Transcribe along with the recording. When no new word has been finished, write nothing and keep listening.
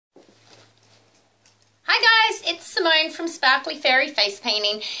Hi guys, it's Simone from Sparkly Fairy Face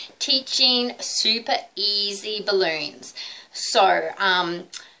Painting, teaching super easy balloons. So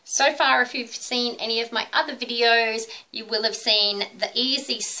far if you've seen any of my other videos, you will have seen the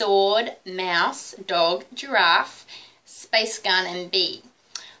easy sword, mouse, dog, giraffe, space gun and bee,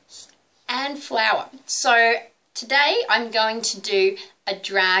 and flower. So today I'm going to do a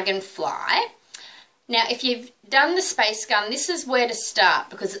dragonfly. Now if you've done the space gun, this is where to start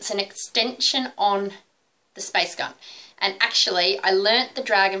because it's an extension on the space gun. And actually I learnt the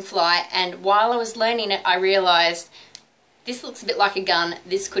dragonfly, and while I was learning it I realised this looks a bit like a gun,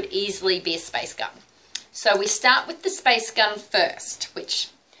 this could easily be a space gun. So we start with the space gun first,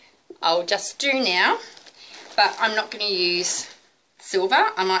 which I'll just do now, but I'm not going to use silver.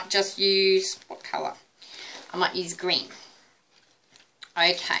 I might just use, what colour? I might use green.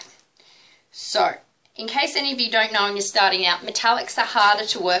 Okay, so in case any of you don't know and you're starting out, metallics are harder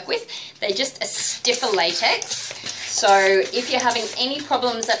to work with. They're just a stiffer latex. So if you're having any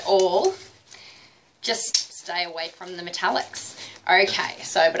problems at all, just stay away from the metallics. Okay,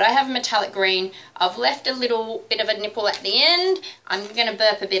 so, but I have metallic green. I've left a little bit of a nipple at the end. I'm going to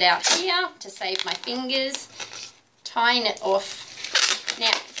burp a bit out here to save my fingers. Tying it off.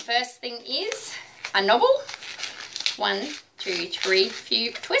 Now, first thing is a knobble. 1, 2, 3,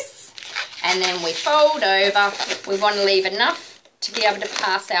 few twists. And then we fold over. We want to leave enough to be able to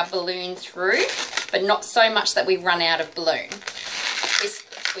pass our balloon through, but not so much that we run out of balloon.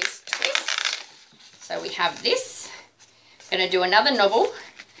 Twist, twist, twist. So we have this. Going to do another knobble.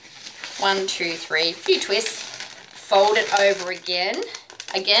 1, 2, 3, few twists. Fold it over again.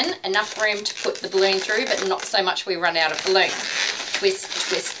 Again, enough room to put the balloon through, but not so much we run out of balloon. Twist,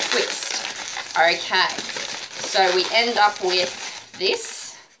 twist, twist. Okay, so we end up with this.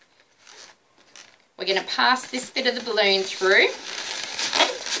 We're going to pass this bit of the balloon through.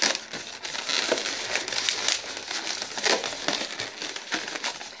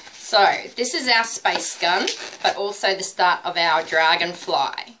 So this is our space gun, but also the start of our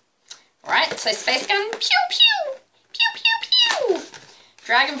dragonfly. Alright, so space gun, pew pew, pew pew pew.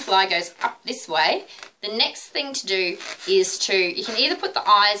 Dragonfly goes up this way. The next thing to do is you can either put the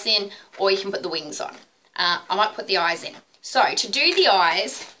eyes in or you can put the wings on. I might put the eyes in. So to do the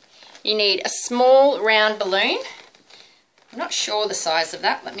eyes, you need a small round balloon. I'm not sure the size of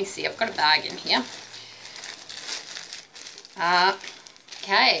that. Let me see. I've got a bag in here.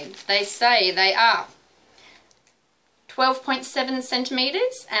 Okay, they say they are 12.7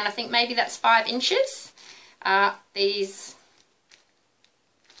 centimetres, and I think maybe that's 5 inches. These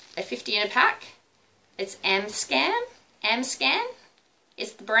are 50 in a pack. It's Amscan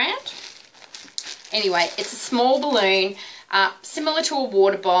is the brand. Anyway, it's a small balloon. Similar to a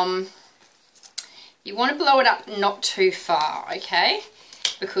water bomb. You want to blow it up not too far, okay?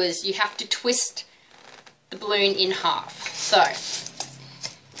 Because you have to twist the balloon in half. So,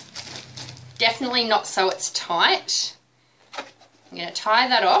 definitely not so it's tight. I'm going to tie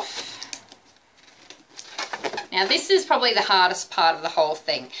that off. Now this is probably the hardest part of the whole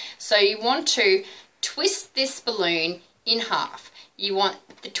thing. So you want to twist this balloon in half. You want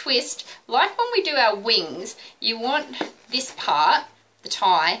the twist, like when we do our wings, you want this part, the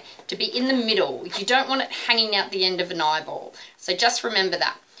tie, to be in the middle. You don't want it hanging out the end of an eyeball. So just remember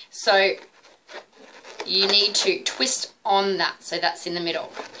that. So you need to twist on that, so that's in the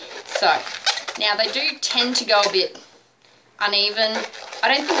middle. So now they do tend to go a bit uneven. I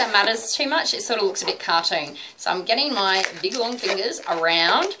don't think that matters too much. It sort of looks a bit cartoon. So I'm getting my big long fingers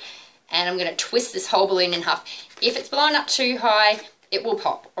around and I'm going to twist this whole balloon in half. If it's blown up too high, it will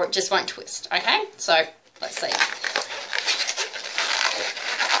pop or it just won't twist. Okay, so let's see.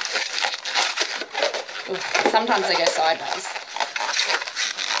 Ooh, sometimes they go sideways.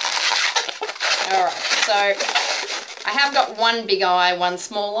 Alright, so I have got one big eye, one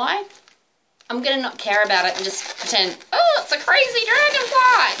small eye. I'm going to not care about it and just pretend, oh, it's a crazy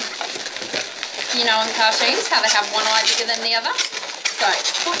dragonfly. You know in cartoons how they have one eye bigger than the other? So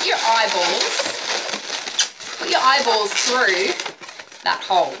put your eyeballs through that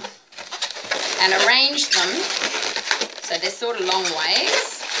hole and arrange them so they're sort of long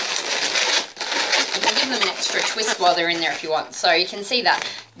ways. You can give them an extra twist while they're in there if you want. So you can see that.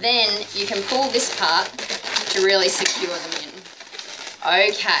 Then you can pull this part to really secure them in.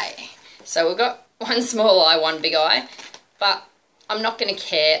 Okay, so we've got one small eye, one big eye, but I'm not going to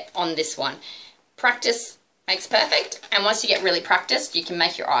care on this one. Practice makes perfect, and once you get really practiced, you can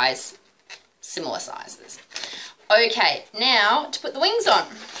make your eyes similar sizes. Okay, now to put the wings on.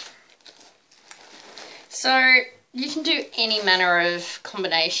 So you can do any manner of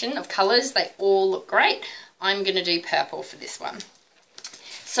combination of colours. They all look great. I'm going to do purple for this one.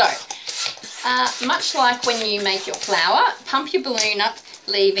 So Much like when you make your flower, pump your balloon up,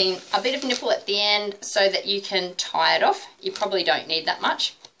 leaving a bit of nipple at the end so that you can tie it off. You probably don't need that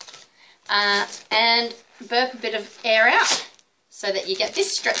much. And burp a bit of air out so that you get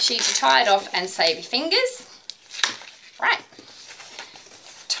this stretchy to tie it off and save your fingers. Right.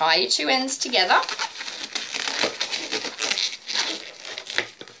 Tie your two ends together.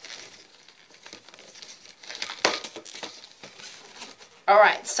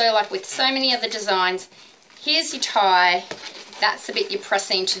 Alright, so like with so many other designs, here's your tie. That's the bit you're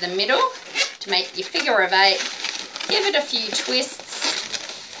pressing to the middle to make your figure of 8. Give it a few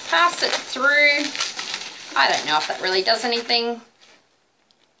twists. Pass it through. I don't know if that really does anything.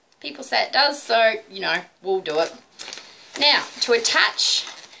 People say it does, so, you know, we'll do it. Now, to attach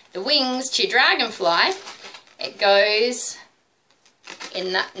the wings to your dragonfly, it goes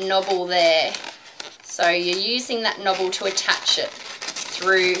in that knobble there. So you're using that knobble to attach it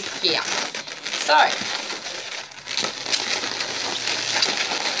through here. So,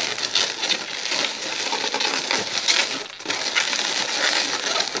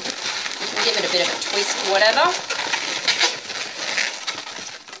 give it a bit of a twist, whatever.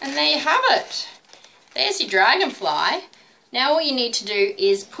 And there you have it. There's your dragonfly. Now all you need to do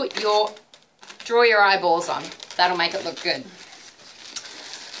is draw your eyeballs on. That'll make it look good.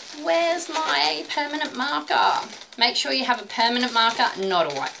 Where's my permanent marker? Make sure you have a permanent marker,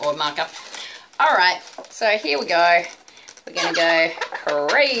 not a whiteboard marker. Alright, so here we go. We're going to go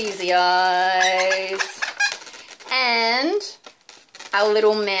crazy eyes. And a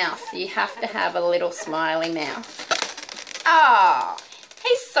little mouth. You have to have a little smiley mouth. Ah,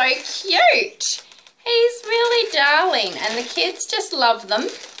 he's so cute. He's really darling. And the kids just love them.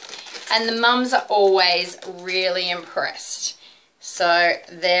 And the mums are always really impressed. So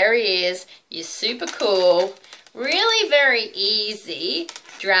there he is. You're super cool. Really very easy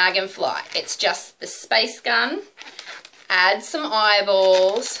dragonfly. It's just the space gun. Add some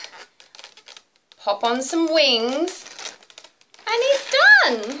eyeballs. Pop on some wings. And he's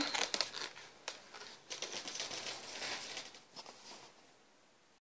done.